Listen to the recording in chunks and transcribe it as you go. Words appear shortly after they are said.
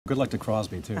Good luck to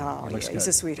Crosby, too. Oh, He looks yeah, he's good.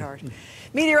 a sweetheart.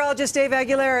 Meteorologist Dave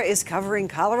Aguilera is covering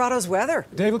Colorado's weather.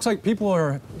 Dave, looks like people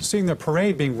are seeing their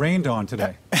parade being rained on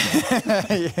today.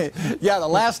 Yeah, the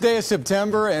last day of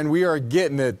September, and we are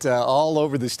getting it all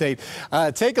over the state.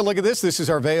 Take a look at this. This is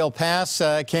our Vail Pass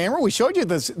camera. We showed you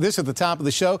this at the top of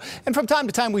the show, and from time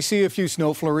to time we see a few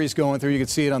snow flurries going through. You can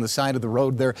see it on the side of the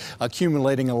road there,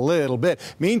 accumulating a little bit.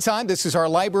 Meantime, this is our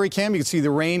library cam. You can see the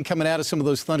rain coming out of some of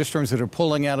those thunderstorms that are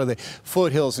pulling out of the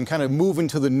foothills and kind of moving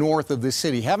to the north of the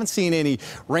city. Haven't seen any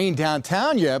rain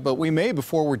downtown yet, but we may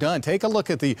before we're done. Take a look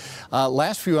at the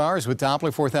last few hours with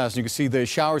Doppler 4000. You can see the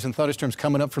showers and thunderstorms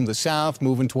coming up from the south,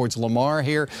 moving towards Lamar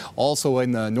here. Also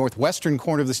in the northwestern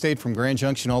corner of the state from Grand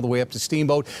Junction all the way up to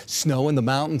Steamboat. Snow in the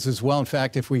mountains as well. In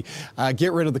fact, if we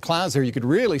get rid of the clouds there, you could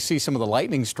really see some of the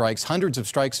lightning strikes, hundreds of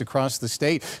strikes across the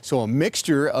state. So a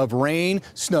mixture of rain,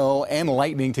 snow, and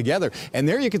lightning together. And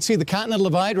there you can see the Continental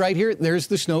Divide right here. There's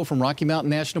the snow from Rocky Mountain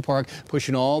National Park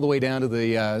pushing all the way down to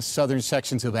the southern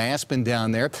sections of Aspen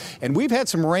down there. And we've had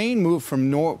some rain move from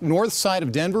north side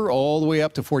of Denver all the way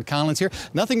up to Fort Collins here.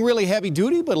 Nothing really heavy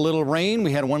duty, but a little rain.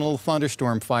 We had one little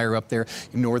thunderstorm fire up there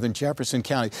in northern Jefferson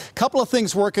County. Couple of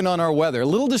things working on our weather. A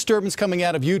little disturbance coming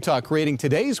out of Utah creating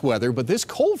today's weather, but this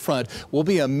cold front will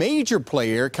be a major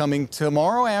player coming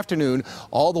tomorrow afternoon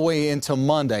all the way into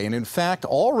Monday. And in fact,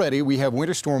 already we have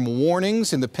winter storm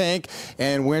warnings in the pink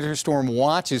and winter storm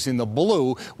watches in the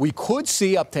blue. We could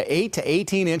see up to 8 to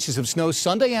 18 inches of snow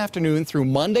Sunday afternoon through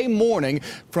Monday morning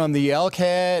from the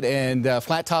Elkhad and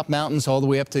Flat Top Mountains all the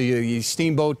way up to the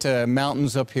Steamboat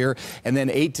Mountains up here, and then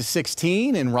 8 to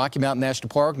 16 in Rocky Mountain National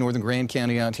Park, northern Grand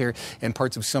County out here, and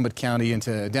parts of Summit County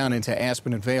down into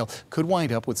Aspen and Vail. Could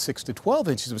wind up with 6 to 12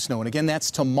 inches of snow. And again,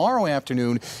 that's tomorrow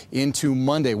afternoon into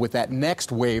Monday with that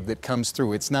next wave that comes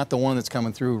through. It's not the one that's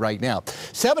coming through right now.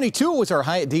 72 was our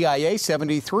high at DIA,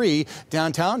 73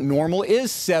 downtown. Normal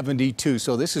is 72,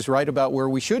 so this is right about where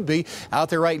we should be. Out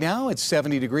there right now, it's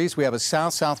 70 degrees. We have a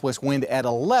south-southwest wind at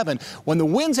 11. When the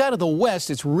wind's out of the west,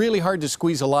 it's really hard to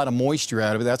squeeze a lot of moisture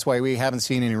out of it. That's why we haven't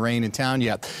seen any rain in town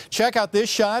yet. Check out this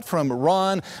shot from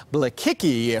Ron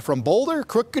Blakicki from Boulder,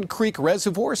 Crooked Creek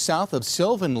Reservoir, south of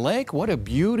Sylvan Lake. What a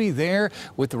beauty there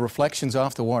with the reflections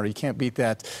off the water. You can't beat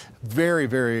that. Very,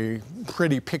 very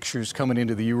pretty pictures coming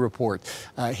into the U Report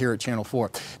here at Channel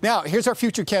 4. Now, here's our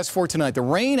futurecast for tonight. The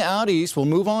rain out east will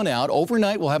move on out.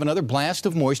 Overnight, we'll have another blast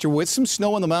of moisture with some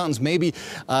snow in the mountains, maybe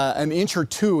an inch or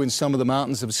two in some of the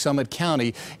mountains of Summit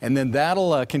County. And then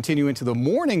that'll continue into the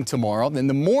morning tomorrow. In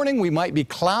the morning, we might be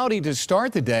cloudy to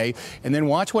start the day. And then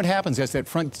watch what happens as that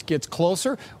front gets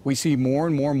closer. We see more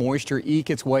and more moisture eke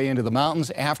its way into the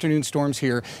mountains. Afternoon storms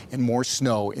here and more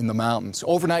snow in the mountains.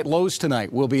 Overnight lows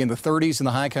tonight will be in the 30s in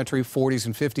the high country, 40s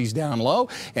and 50s down low.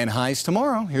 And highs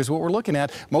tomorrow, here's what we're looking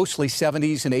at. Mostly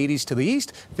 70s and 80s to the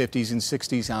east, 50s and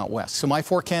 60s out west. So my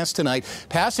forecast tonight,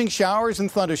 passing showers and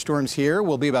thunderstorms here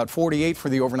will be about 48 for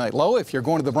the overnight low. If you're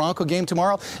going to the Bronco game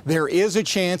tomorrow, there is a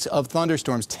chance of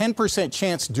thunderstorms, 10%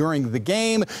 chance during the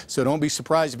game. So don't be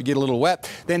surprised if you get a little wet.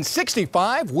 Then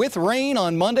 65 with rain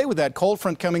on Monday with that cold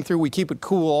front coming through. We keep it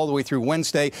cool all the way through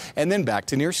Wednesday and then back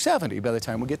to near 70 by the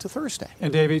time we get to Thursday.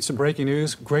 And Davey, some breaking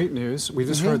news, great news. We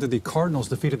just heard that the Cardinals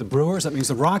defeated the Brewers. That means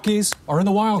the Rockies are in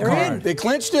the wild card. They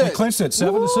clinched it. They clinched it,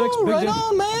 7-6. Right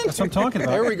on, man. That's what I'm talking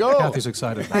about. There we go. Kathy's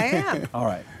excited. I am. All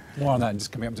right. More on that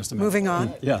just coming up in just a minute. Moving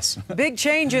on. Yes. Big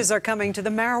changes are coming to the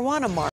marijuana market.